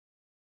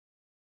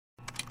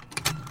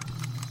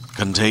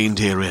Contained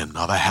herein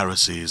are the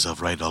heresies of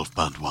Radolf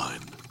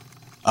Burntwine,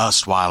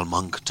 erstwhile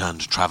monk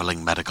turned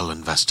traveling medical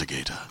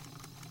investigator.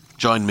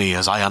 Join me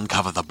as I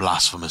uncover the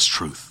blasphemous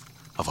truth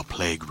of a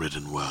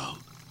plague-ridden world,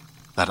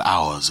 that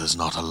ours is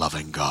not a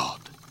loving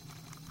God,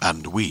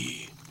 and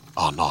we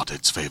are not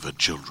its favored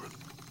children.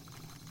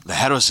 The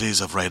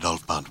heresies of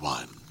Radolf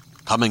Burntwine,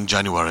 coming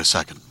January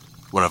 2nd,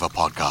 wherever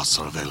podcasts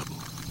are available.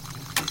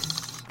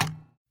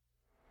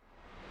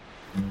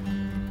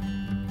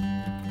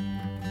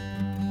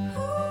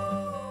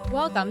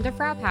 Welcome to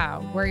Frau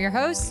Pow. We're your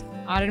hosts,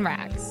 Auden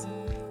Rags.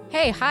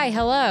 Hey, hi,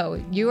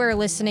 hello. You are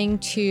listening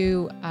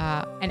to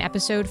an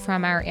episode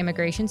from our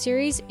immigration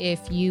series.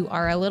 If you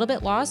are a little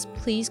bit lost,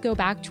 please go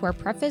back to our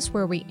preface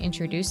where we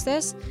introduce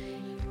this.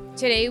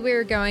 Today,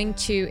 we're going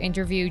to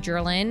interview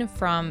Jerlyn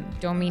from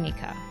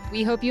Dominica.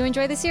 We hope you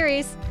enjoy the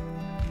series.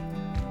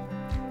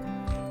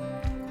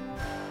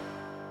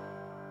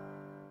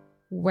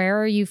 Where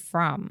are you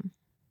from?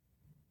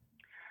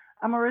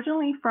 I'm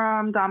originally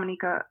from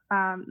Dominica,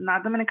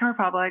 not Dominican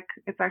Republic.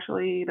 It's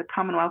actually the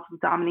Commonwealth of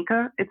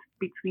Dominica. It's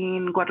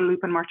between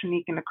Guadeloupe and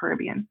Martinique in the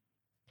Caribbean.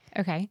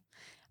 Okay.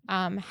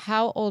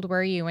 How old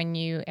were you when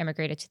you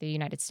immigrated to the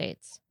United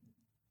States?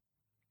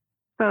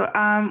 So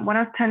when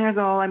I was 10 years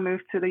old, I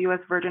moved to the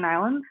U.S. Virgin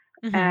Islands,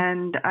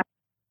 and I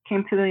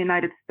came to the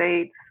United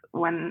States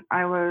when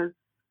I was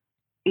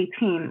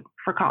 18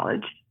 for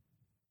college.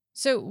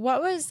 So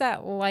what was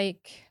that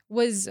like?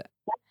 Was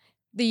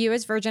the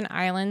U.S. Virgin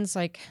Islands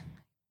like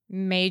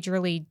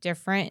majorly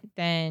different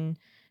than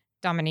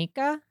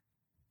Dominica?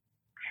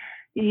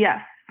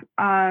 Yes.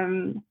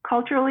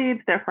 Culturally,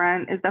 it's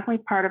different. It's definitely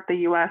part of the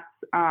U.S.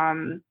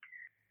 The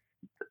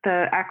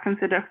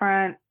accents are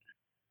different.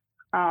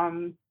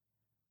 The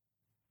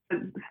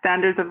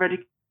standards of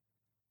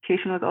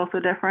education was also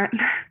different.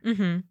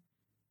 Mm-hmm.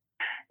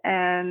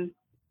 And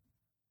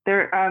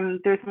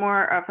there's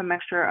more of a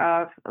mixture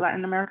of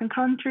Latin American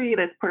country.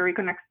 There's Puerto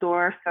Rico next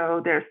door. So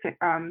there's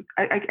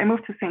I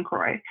moved to St.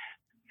 Croix.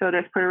 So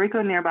there's Puerto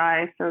Rico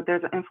nearby. So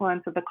there's an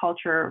influence of the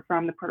culture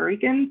from the Puerto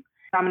Ricans.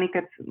 Dominique,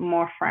 it's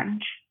more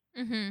French.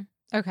 Mm-hmm.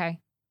 Okay.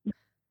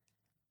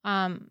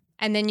 And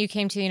then you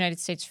came to the United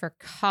States for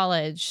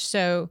college.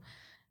 So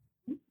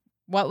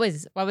what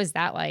was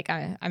that like?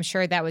 I'm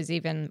sure that was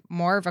even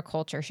more of a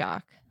culture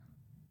shock.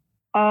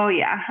 Oh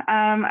yeah.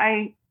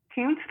 I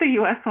came to the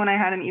U.S. when I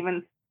hadn't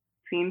even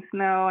seen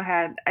snow.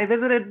 I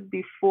visited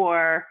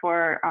before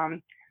for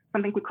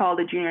something we call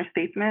the Junior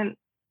Statesman,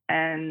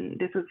 and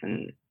this was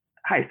in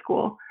high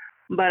school,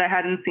 but I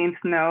hadn't seen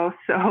snow,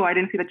 so I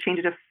didn't see the change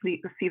of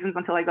seasons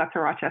until I got to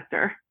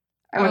Rochester.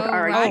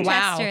 Rochester,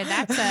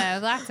 Wow.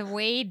 That's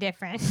way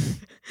different.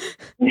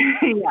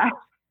 Yeah.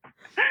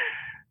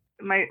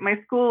 My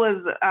school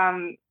is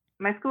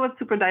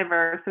super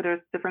diverse, so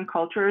there's different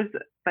cultures.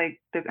 Like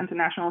there's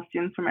international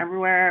students from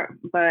everywhere,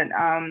 but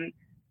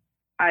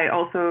I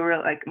also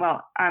really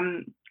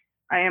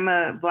I am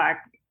a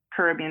Black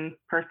Caribbean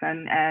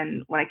person,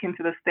 and when I came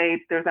to the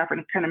States, there's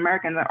African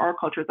Americans, and our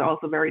cultures are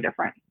also very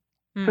different.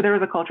 So there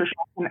was a culture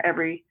shock in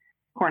every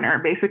corner,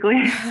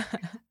 basically.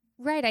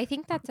 Right. I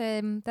think that's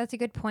a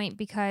good point,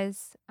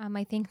 because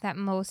I think that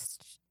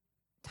most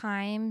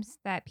times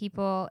that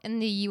people in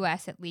the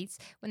U.S. at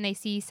least, when they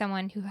see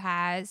someone who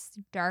has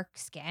dark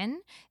skin,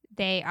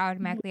 they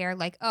automatically are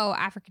like, oh,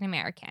 African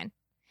American.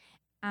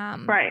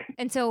 Right.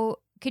 And so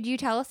could you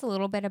tell us a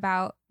little bit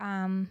about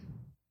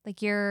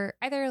like your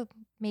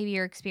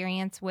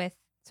experience with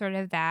sort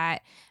of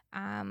that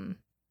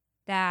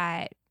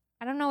that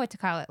I don't know what to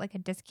call it, like a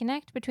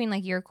disconnect between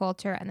like your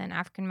culture and then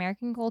African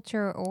American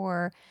culture,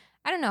 or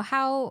I don't know,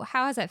 how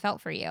has that felt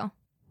for you?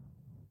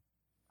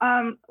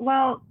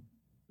 Well,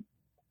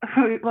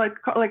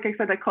 like I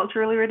said, like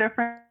culturally we're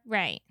different.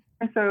 Right.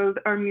 And so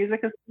our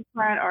music is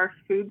different, our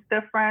food's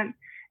different.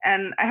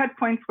 And I had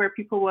points where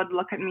people would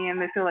look at me and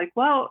they say like,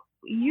 well,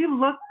 you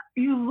look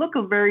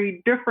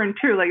very different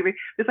too. Like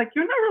it's like,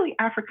 you're not really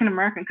African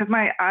American, because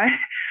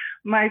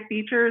my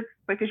features,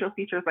 my facial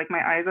features, like my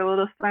eyes are a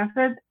little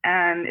slanted,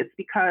 and it's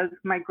because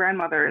my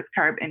grandmother is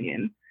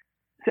Caribbean.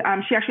 So,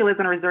 she actually lives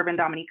in a reserve in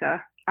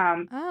Dominica.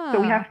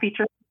 So we have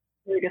features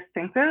very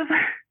distinctive,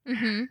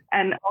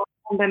 and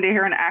then they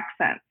hear an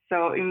accent,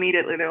 so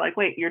immediately they're like,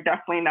 wait, you're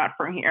definitely not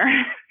from here.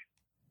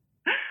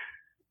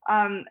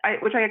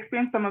 Which I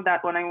experienced some of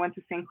that when I went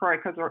to St. Croix,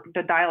 because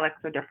the dialects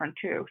are different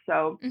too.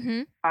 So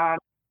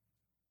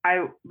I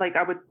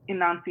would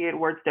enunciate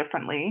words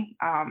differently.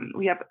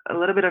 We have a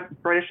little bit of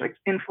British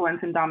influence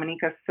in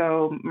Dominica,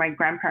 so my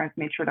grandparents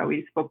made sure that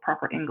we spoke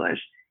proper English.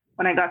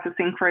 When I got to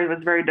St. Croix, it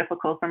was very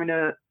difficult for me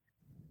to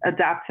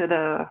adapt to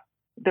the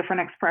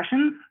different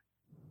expressions.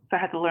 So I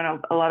had to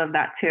learn a lot of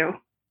that too.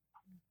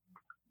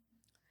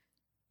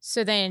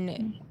 So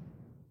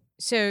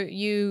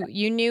you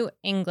knew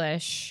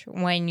English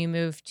when you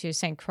moved to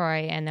St.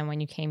 Croix, and then when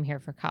you came here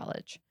for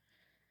college?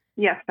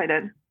 Yes, I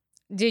did.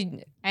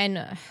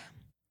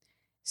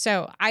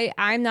 So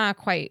I'm not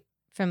quite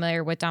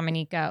familiar with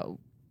Dominica.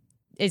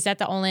 Is that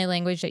the only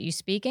language that you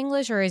speak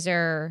English, or is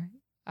there?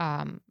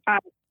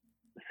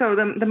 So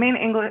the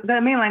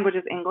main language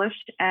is English,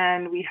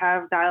 and we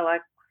have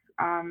dialects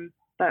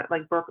that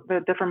like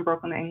the different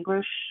broken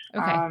English.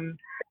 Okay.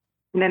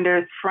 And then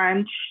there's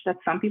French that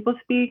some people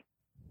speak,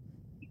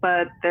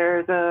 but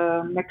there's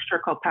a mixture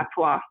called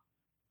patois.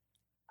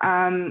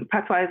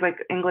 Patois is like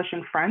English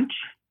and French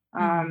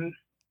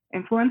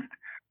influenced.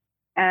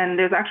 And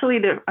there's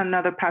actually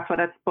another patois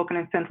that's spoken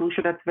in St.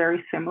 Lucia that's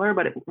very similar,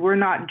 but we're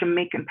not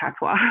Jamaican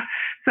patois.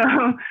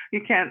 So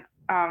you can't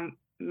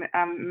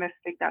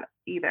mistake that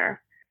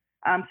either.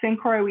 St.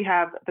 Croix, we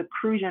have the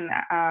Crucian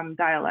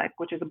dialect,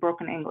 which is a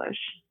broken English.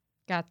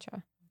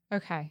 Gotcha.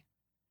 Okay.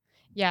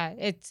 Yeah,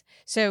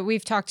 so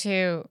we've talked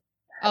to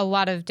a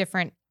lot of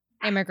different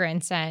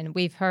immigrants, and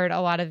we've heard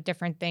a lot of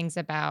different things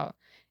about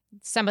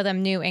some of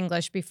them knew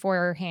English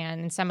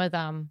beforehand and some of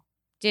them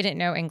didn't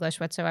know English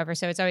whatsoever.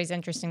 So it's always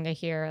interesting to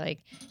hear, like,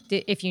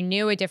 if you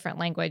knew a different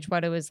language,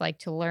 what it was like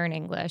to learn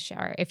English,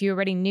 or if you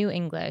already knew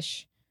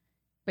English,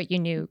 but you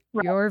knew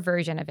your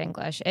version of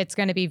English, it's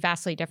going to be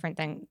vastly different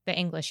than the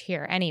English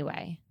here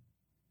anyway.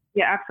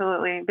 Yeah,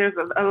 absolutely. There's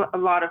a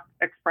lot of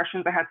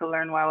expressions I had to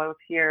learn while I was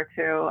here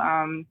too.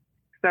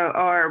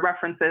 Or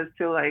references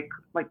to like,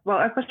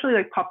 well, especially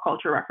like pop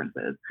culture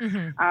references.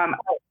 I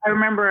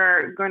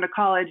remember going to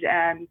college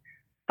and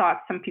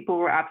thought some people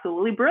were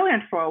absolutely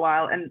brilliant for a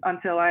while, and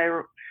until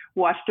I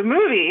watched a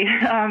movie.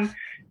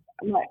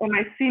 In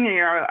my senior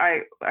year,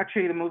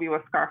 the movie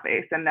was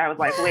Scarface, and I was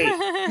like, wait,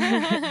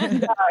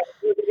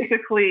 you're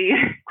basically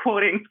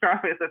quoting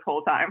Scarface this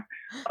whole time.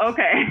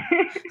 Okay.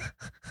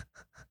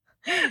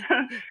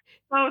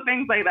 So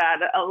things like that,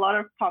 a lot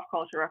of pop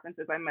culture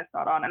references I missed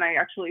out on, and I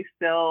actually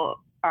still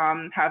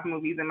have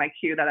movies in my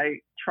queue that I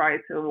try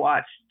to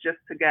watch just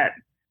to get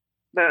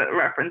the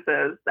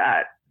references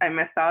that I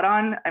missed out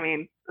on. I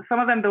mean, some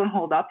of them don't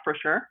hold up for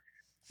sure,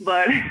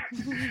 but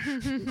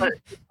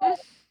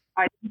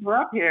I grew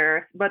up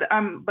here. But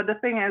the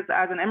thing is,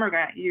 as an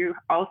immigrant, you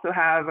also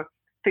have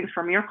things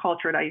from your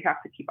culture that you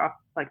have to keep up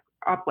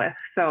with.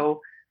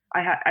 So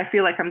I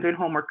feel like I'm doing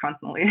homework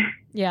constantly.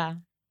 Yeah.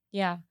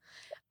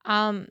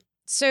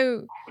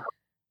 So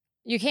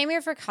you came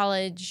here for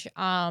college,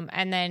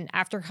 and then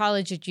after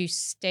college, did you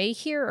stay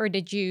here or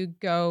did you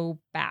go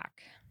back?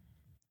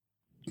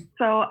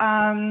 So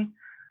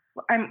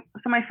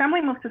my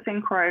family moved to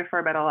St. Croix for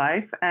a better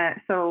life.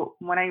 So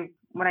when I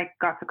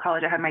got to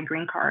college, I had my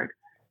green card,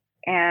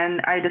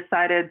 and I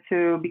decided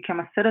to become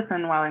a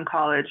citizen while in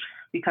college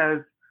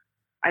because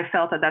I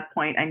felt at that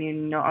point I knew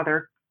no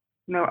other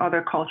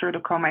culture to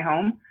call my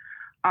home.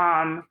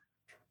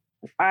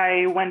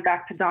 I went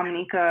back to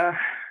Dominica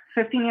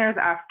 15 years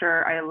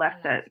after I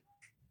left it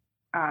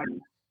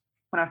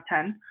when I was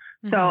 10.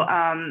 So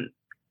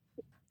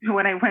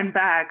when I went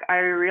back, I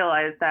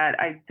realized that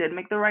I did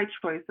make the right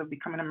choice of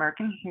becoming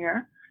American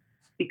here,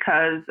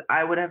 because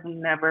I would have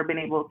never been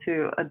able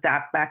to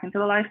adapt back into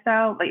the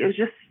lifestyle. Like, it was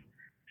just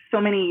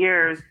so many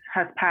years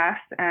has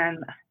passed,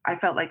 and I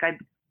felt like I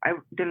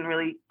didn't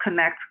really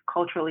connect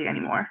culturally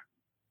anymore.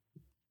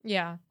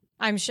 Yeah.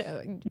 I'm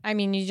sure. I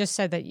mean, you just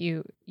said that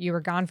you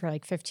were gone for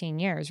like 15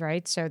 years,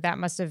 right? So that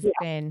must have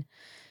been,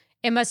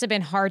 it must have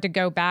been hard to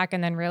go back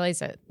and then realize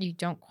that you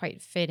don't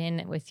quite fit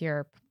in with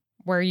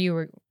where you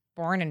were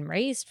born and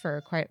raised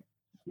for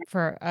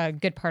a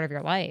good part of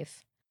your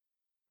life.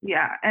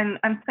 Yeah. And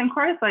St.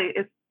 Croix, like,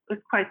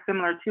 it's quite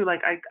similar too.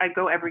 Like, I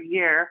go every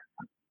year,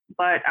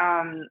 but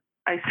I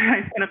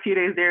spent a few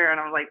days there,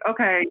 and I was like,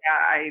 okay, yeah,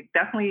 I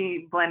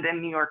definitely blend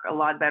in New York a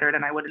lot better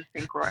than I would in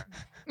St. Croix.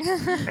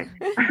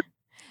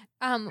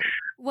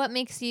 What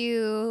makes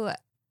you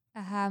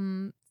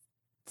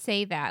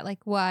say that? Like,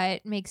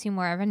 what makes you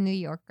more of a New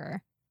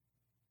Yorker?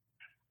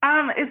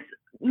 It's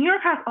New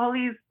York has all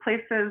these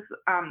places,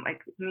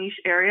 like niche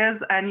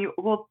areas, and you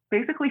will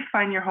basically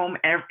find your home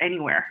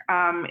anywhere.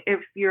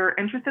 If you're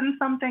interested in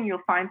something,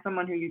 you'll find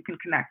someone who you can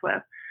connect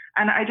with.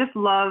 And I just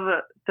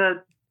love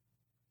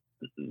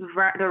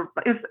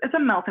it's a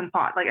melting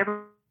pot. Like,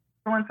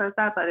 everyone says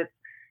that, but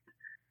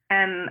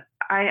and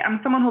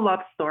I'm someone who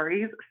loves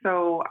stories,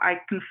 so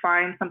I can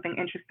find something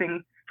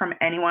interesting from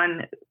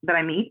anyone that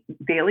I meet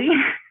daily.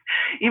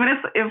 Even if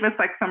it's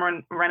like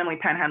someone randomly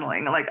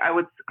panhandling, like, I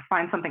would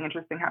find something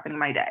interesting happening in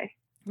my day.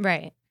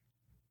 Right.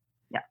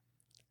 Yeah.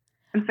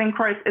 In St.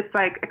 Croix, it's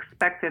like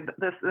expected.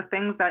 The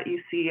things that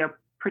you see are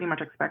pretty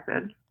much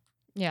expected.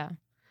 Yeah.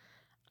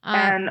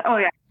 And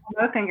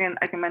another thing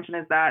I can mention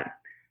is that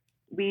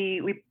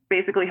we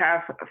basically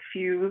have a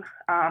few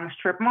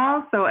strip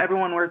malls, so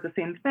everyone wears the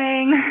same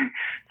thing.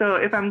 So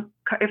if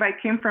I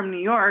came from New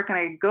York and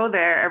I go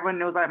there, everyone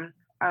knows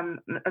I'm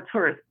a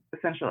tourist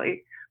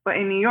essentially. But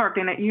in New York,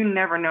 you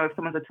never know if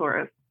someone's a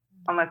tourist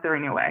unless they're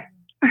in your way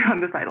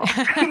on the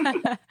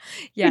sidewalk.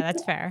 Yeah,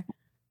 that's fair.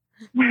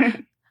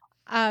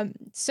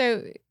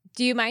 So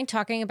do you mind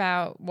talking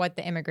about what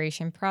the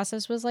immigration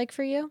process was like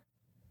for you?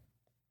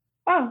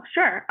 Oh,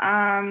 sure.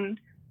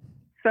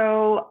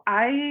 So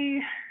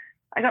I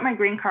got my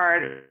green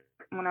card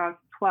when I was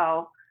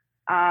 12.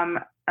 And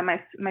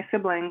my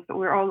siblings,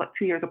 we're all like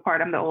 2 years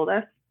apart. I'm the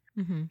oldest.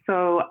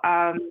 So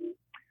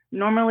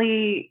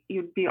normally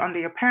you'd be under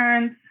your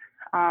parents.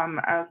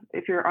 as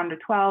if you're under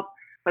 12.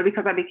 But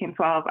because I became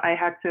 12, I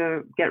had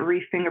to get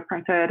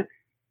re-fingerprinted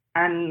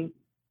and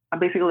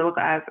basically look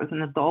as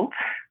an adult.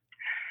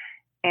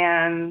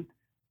 And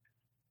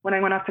when I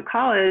went off to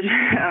college,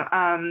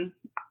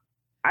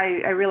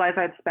 I realized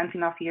I'd spent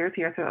enough years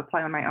here to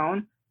apply on my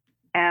own.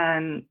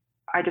 And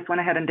I just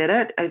went ahead and did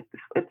it.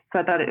 It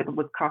said that it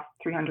would cost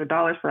 $300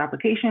 for the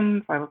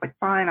application. So I was like,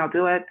 fine, I'll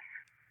do it.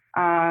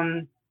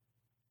 And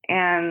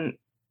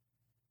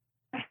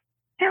I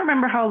can't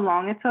remember how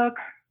long it took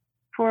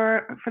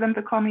for them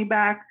to call me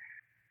back,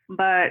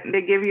 but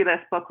they give you this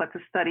booklet to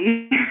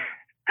study,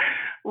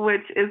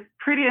 which is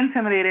pretty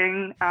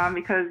intimidating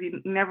because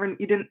you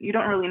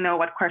don't really know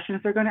what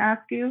questions they're going to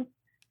ask you.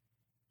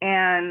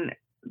 And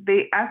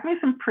they asked me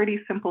some pretty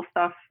simple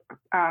stuff.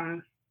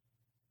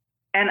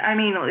 And I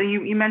mean,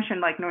 you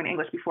mentioned like knowing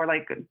English before,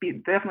 like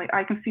definitely,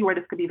 I can see where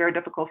this could be very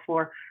difficult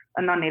for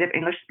a non-native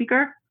English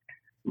speaker,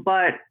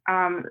 but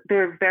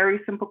they're very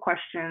simple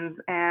questions.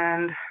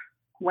 And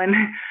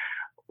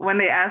when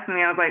they asked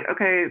me, I was like,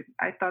 okay,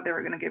 I thought they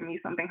were going to give me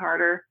something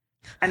harder.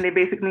 And they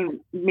basically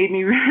made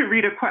me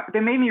read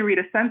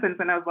a sentence,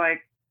 and I was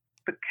like,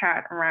 the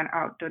cat ran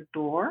out the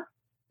door.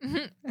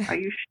 Are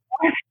you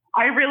sure?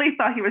 I really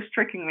thought he was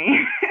tricking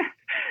me.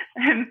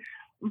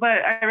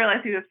 But I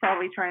realized he was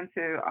probably trying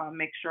to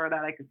make sure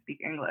that I could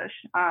speak English.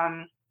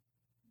 And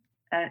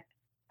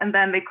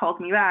then they called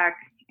me back,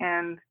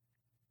 and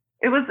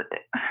it was,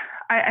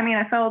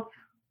 I felt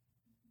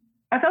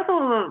a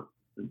little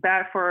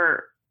bad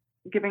for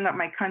giving up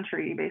my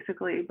country,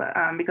 basically, but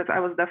because I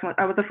was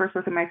the first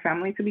person in my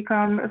family to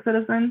become a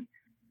citizen,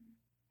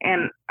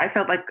 and I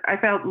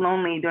felt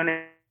lonely doing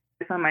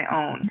this on my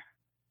own.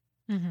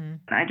 And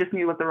I just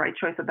knew it was the right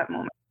choice at that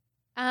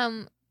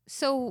moment.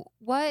 So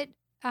what?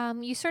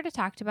 You sort of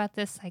talked about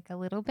this like a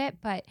little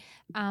bit, but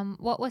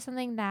what was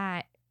something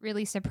that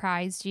really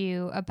surprised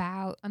you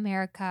about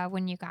America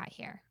when you got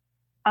here?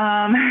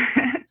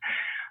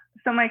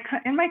 So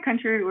in my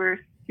country, we're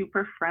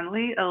super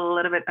friendly, a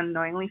little bit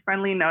annoyingly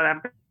friendly. Now that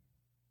I've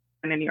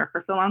been in New York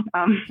for so long,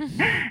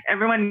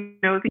 everyone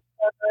knows each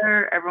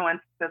other. Everyone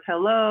says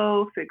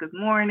hello, say good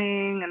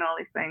morning, and all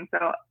these things.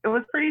 So it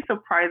was pretty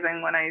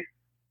surprising when I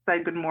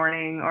said good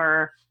morning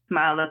or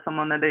smiled at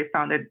someone that they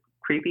found it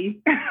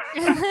creepy.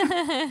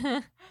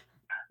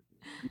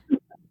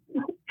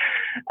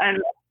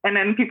 and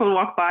then people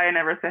walk by and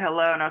never say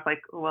hello, and I was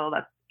like, well,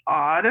 that's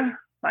odd.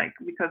 Like,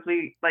 because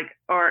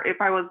or if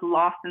I was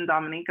lost in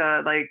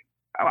Dominica, like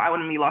I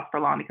wouldn't be lost for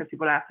long because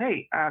people would ask,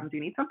 hey, do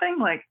you need something?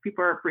 Like,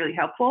 people are really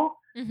helpful,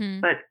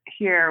 but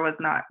here was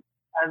not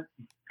as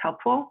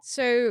helpful.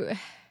 So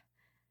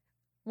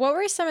what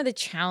were some of the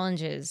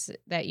challenges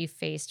that you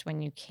faced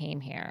when you came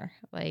here?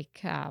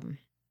 Like,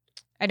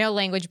 I know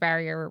language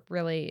barrier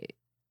really,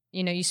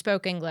 you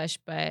spoke English,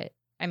 but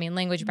I mean,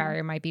 language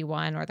barrier might be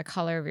one, or the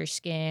color of your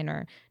skin,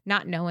 or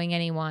not knowing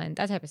anyone,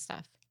 that type of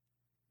stuff.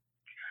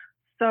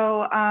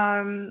 So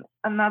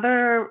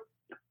another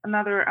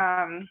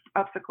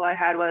obstacle I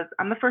had was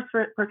I'm the first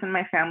person in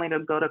my family to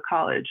go to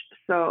college.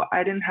 So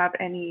I didn't have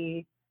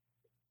any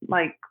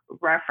like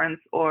reference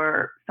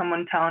or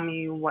someone telling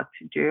me what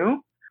to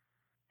do.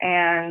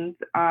 And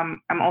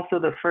I'm also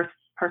the first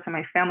person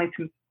in my family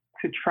to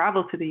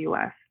travel to the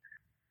US.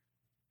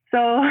 So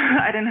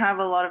I didn't have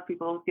a lot of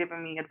people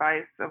giving me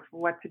advice of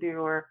what to do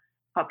or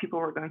how people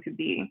were going to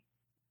be.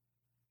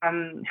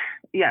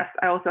 Yes,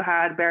 I also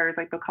had barriers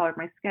like the color of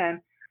my skin.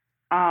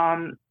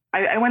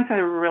 I went to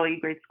a really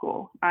great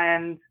school,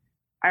 and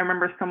I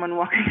remember someone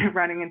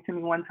running into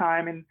me one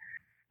time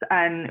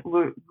and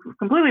was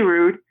completely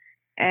rude.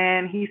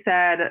 And he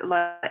said,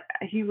 like,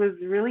 he was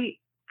really,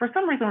 for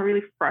some reason,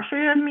 really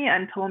frustrated at me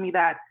and told me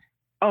that,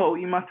 oh,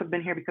 you must have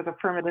been here because of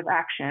affirmative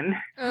action.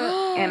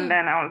 And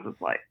then I was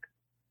just like,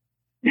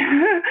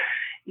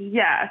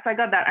 yes, I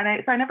got that.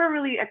 And so I never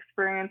really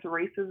experienced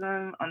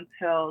racism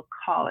until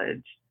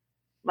college.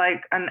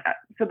 Like, and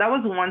so that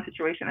was one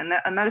situation. And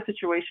another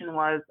situation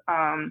was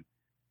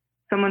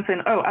someone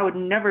saying, oh, I would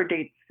never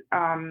date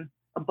a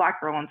Black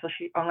girl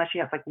unless she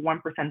has like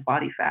 1%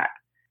 body fat.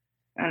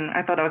 And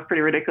I thought that was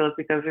pretty ridiculous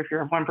because if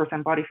you're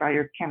 1% body fat,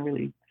 you can't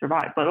really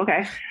survive. But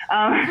okay.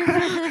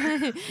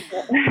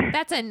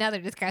 That's another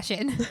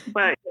discussion.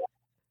 But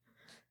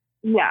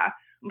yeah,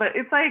 but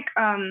it's like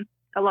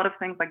a lot of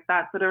things like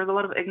that. So there was a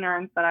lot of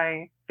ignorance that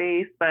I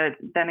faced. But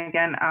then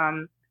again,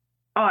 and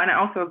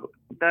also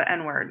the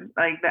N-word.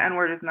 Like, the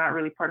N-word is not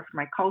really part of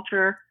my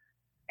culture.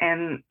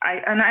 And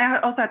I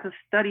also had to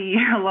study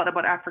a lot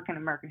about African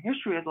American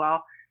history as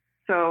well.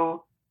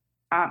 So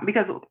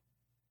because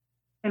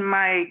in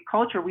my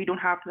culture, we don't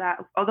have that.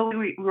 Although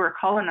we were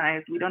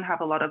colonized, we don't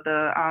have a lot of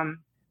the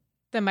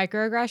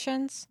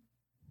microaggressions.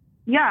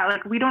 Yeah,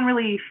 like, we don't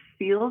really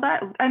feel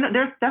that. I know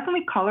there's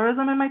definitely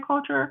colorism in my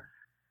culture,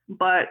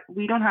 but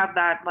we don't have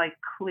that like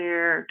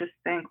clear,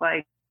 distinct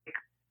like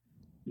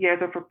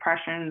years of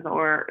oppressions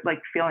or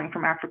like feeling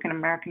from African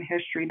American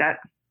history that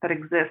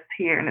exists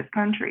here in this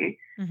country.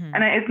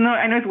 And I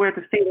know it's weird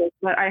to say this,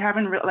 but I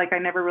haven't I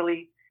never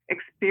really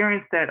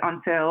experienced it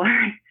until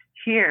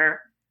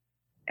here.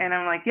 And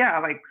I'm like, yeah,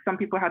 like some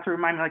people had to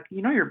remind me, like,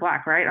 you're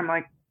Black, right? I'm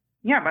like,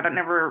 yeah, but that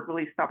never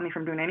really stopped me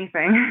from doing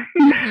anything.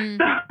 Mhm.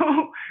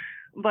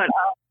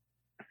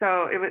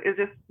 So it was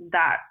just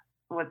that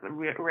was a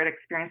weird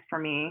experience for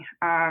me.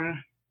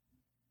 And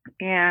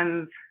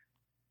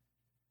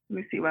let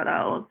me see what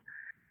else.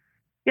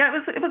 Yeah,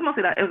 it was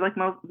mostly that. It was like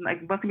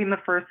mostly being the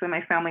first in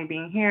my family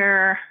being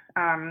here,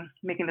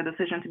 making the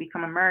decision to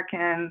become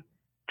American,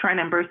 trying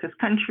to embrace this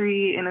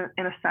country in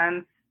a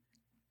sense,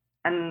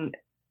 and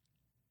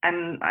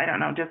I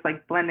don't know, just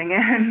like blending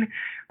in,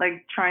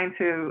 like trying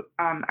to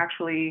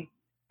actually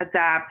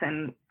adapt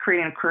and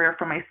creating a career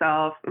for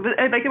myself.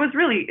 It was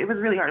really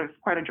hard. It was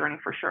quite a journey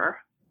for sure.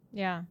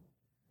 Yeah.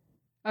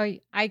 Oh,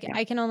 I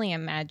can only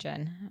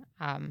imagine.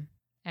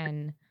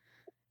 And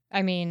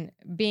I mean,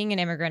 being an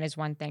immigrant is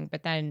one thing,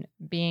 but then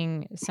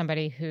being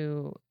somebody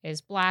who is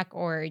Black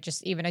or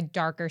just even a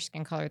darker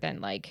skin color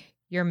than like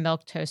your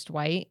milk toast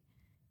white,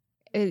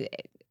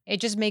 it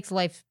just makes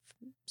life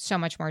so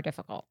much more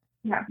difficult.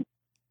 Yeah.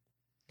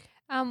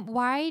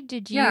 Why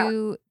did Yeah.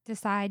 you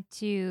decide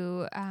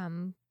to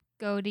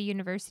go to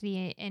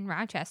university in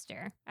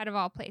Rochester, out of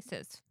all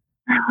places?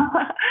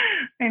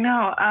 I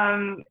know.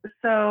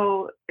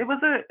 So it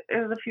was a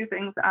few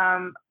things.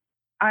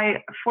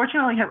 I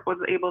fortunately was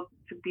able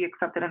to be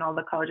accepted in all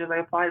the colleges I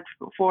applied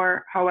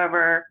for.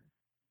 However,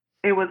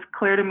 it was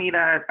clear to me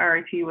that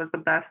RIT was the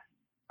best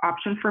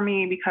option for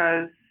me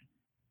because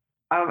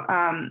of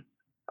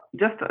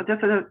just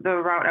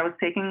the route I was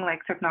taking,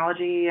 like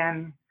technology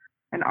and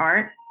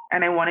art,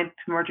 and I wanted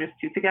to merge those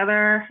two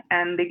together.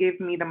 And they gave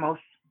me the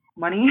most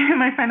money in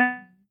my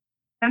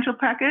financial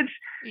package.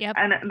 Yep.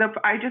 And I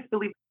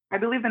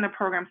believe in the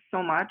program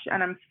so much,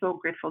 and I'm so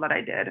grateful that I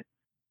did.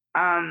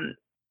 And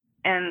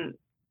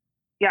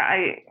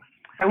yeah,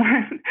 I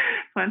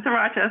went to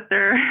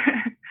Rochester,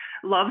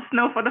 loved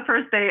snow for the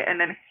first day, and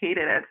then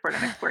hated it for the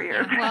next 4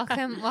 years.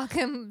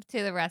 Welcome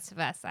to the rest of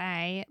us.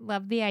 I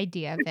love the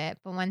idea of it,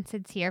 but once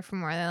it's here for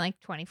more than like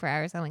 24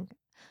 hours, I'm like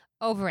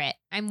over it.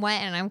 I'm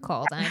wet and I'm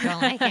cold and I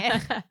don't like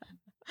it.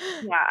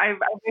 Yeah, I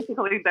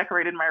basically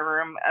decorated my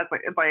room as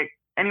like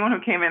anyone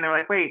who came in, they're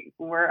like, "Wait,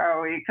 where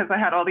are we?" Because I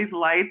had all these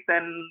lights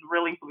and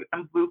really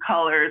blue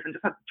colors and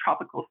just had a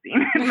tropical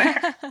scene in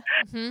there.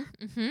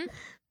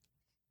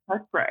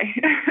 That's right.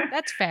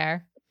 That's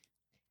fair.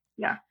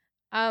 Yeah.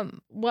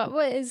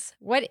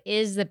 What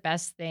is the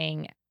best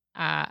thing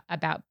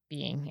about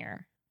being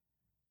here?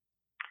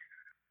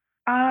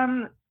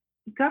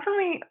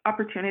 Definitely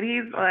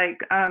opportunities. Like,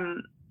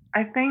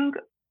 I think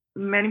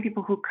many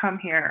people who come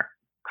here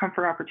come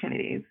for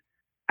opportunities,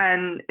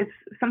 and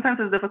sometimes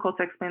it's difficult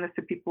to explain this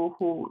to people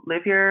who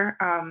live here.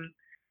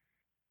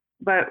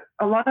 But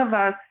a lot of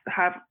us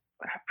have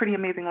pretty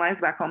amazing lives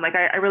back home. Like,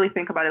 I really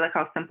think about it, like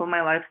how simple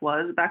my life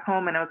was back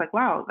home, and I was like,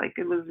 wow, like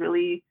it was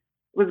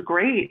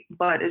great.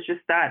 But it's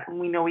just that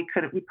we know we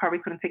probably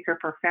couldn't take care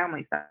of our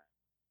families that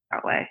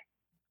way.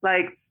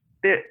 Like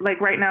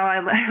right now,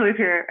 I live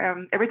here.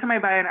 Every time I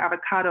buy an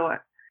avocado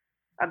at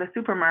the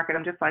supermarket,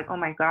 I'm just like, oh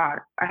my God,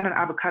 I had an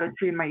avocado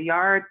tree in my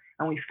yard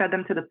and we fed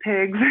them to the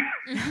pigs.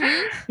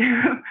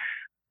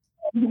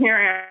 Here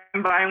I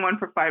am buying one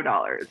for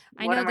 $5.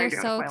 I know they're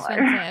so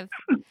expensive.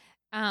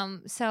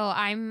 So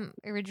I'm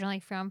originally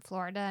from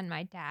Florida and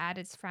my dad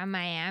is from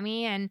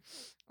Miami, and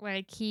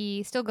like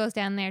he still goes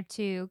down there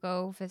to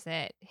go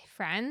visit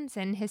friends,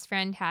 and his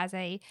friend has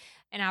an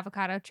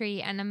avocado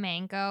tree and a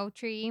mango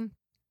tree.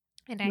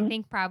 And I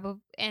think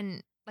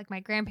and like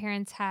my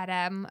grandparents had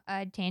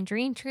a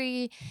tangerine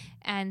tree,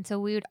 and so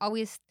we would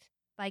always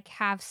like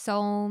have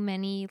so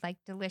many like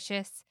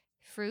delicious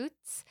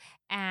fruits.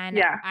 And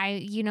Yeah.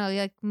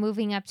 like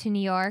moving up to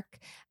New York,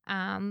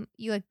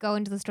 you like go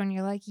into the store and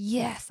you're like,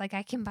 yes, like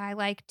I can buy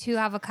like 2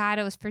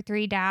 avocados for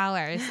 $3,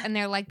 and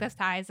they're like the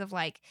size of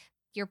like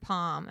your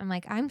palm. I'm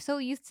like, I'm so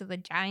used to the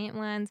giant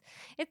ones.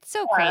 It's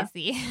so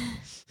crazy.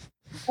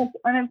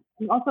 And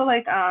it's also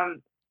like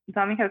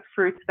Dominica has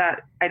fruits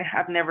that I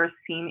have never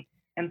seen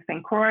in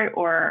St. Croix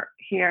or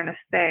here in the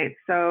States,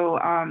 so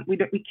we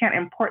can't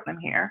import them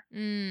here.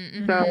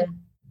 Mm-hmm. So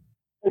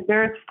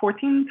there's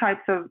 14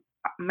 types of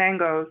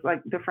mangoes,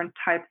 like different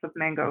types of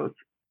mangoes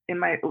in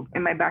my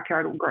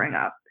backyard growing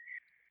up,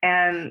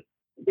 and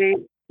they're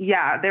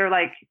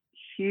like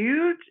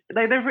huge.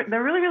 Like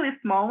they're really really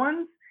small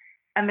ones,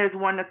 and there's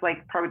one that's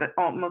like probably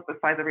almost the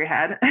size of your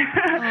head.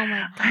 Oh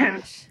my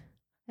gosh,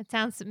 that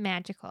sounds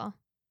magical.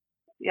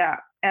 Yeah,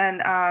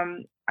 and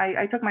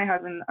I took my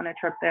husband on a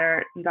trip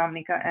there in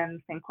Dominica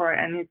and St. Croix,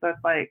 and he's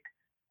just like,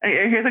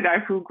 here's a guy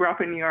who grew up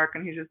in New York,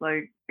 and he's just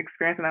like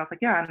experiencing. I was like,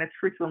 yeah, and it's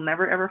fruits we'll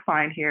never ever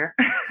find here.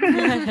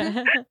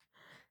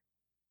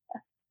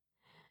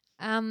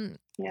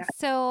 Yeah.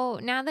 So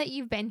now that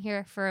you've been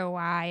here for a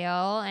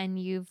while and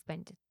you've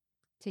been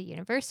to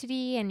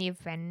university and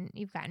you've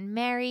gotten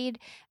married,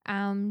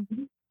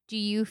 do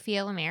you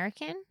feel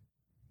American?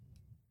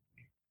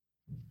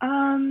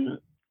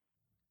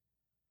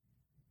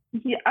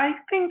 Yeah, I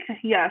think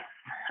yes,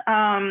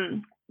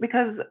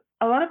 because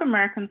a lot of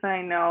Americans that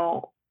I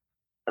know,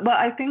 but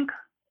I think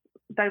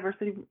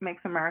diversity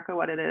makes America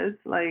what it is.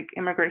 Like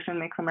immigration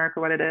makes America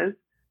what it is.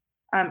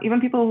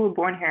 even people who were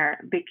born here,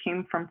 they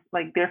came from,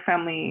 like, their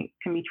family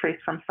can be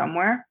traced from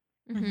somewhere.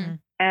 Mm-hmm.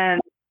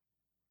 And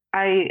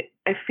I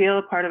feel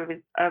a part of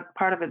it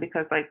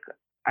because, like,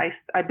 I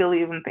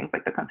believe in things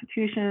like the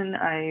Constitution.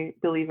 I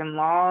believe in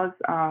laws.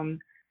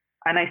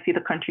 And I see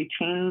the country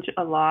change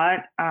a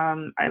lot.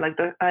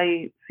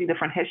 I see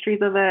different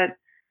histories of it.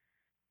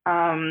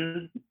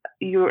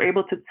 You're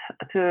able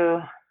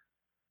to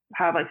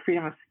have, like,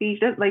 freedom of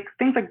speech, like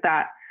things like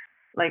that.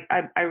 Like,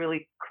 I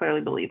really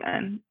clearly believe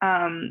in.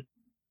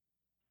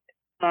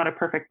 Not a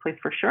perfect place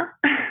for sure.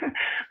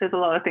 There's a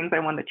lot of things I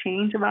want to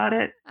change about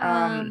it.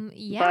 Yeah.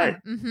 But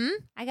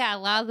I got a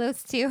lot of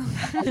those too.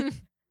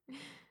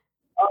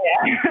 oh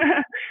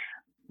yeah.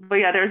 But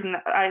yeah, there's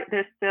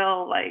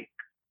still, like,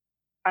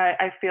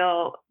 I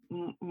feel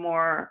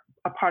more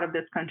a part of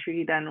this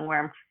country than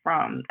where I'm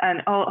from.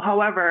 And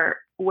however,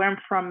 where I'm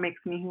from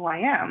makes me who I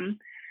am,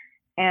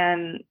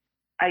 and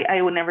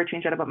I would never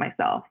change that about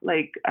myself.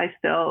 Like, I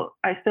still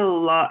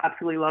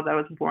absolutely love that I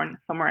was born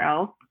somewhere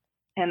else,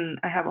 and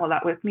I have all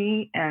that with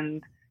me,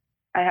 and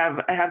I have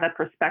that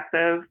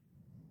perspective,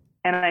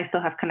 and I still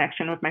have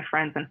connection with my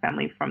friends and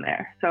family from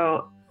there.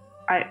 So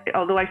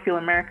although I feel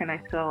American, I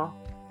still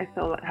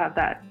have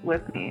that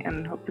with me,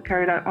 and hope to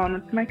carry that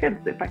on to my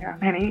kids if I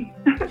have any.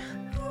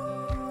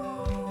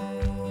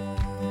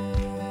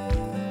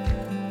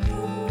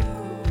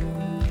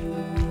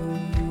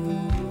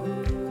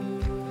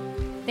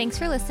 Thanks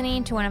for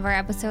listening to one of our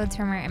episodes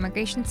from our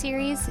immigration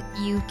series.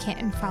 You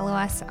can follow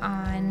us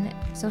on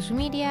social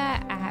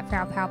media at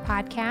Frau Pow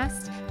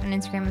Podcast on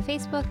Instagram and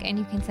Facebook, and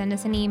you can send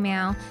us an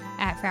email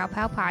at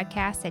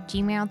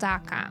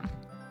frowpowpodcast@gmail.com.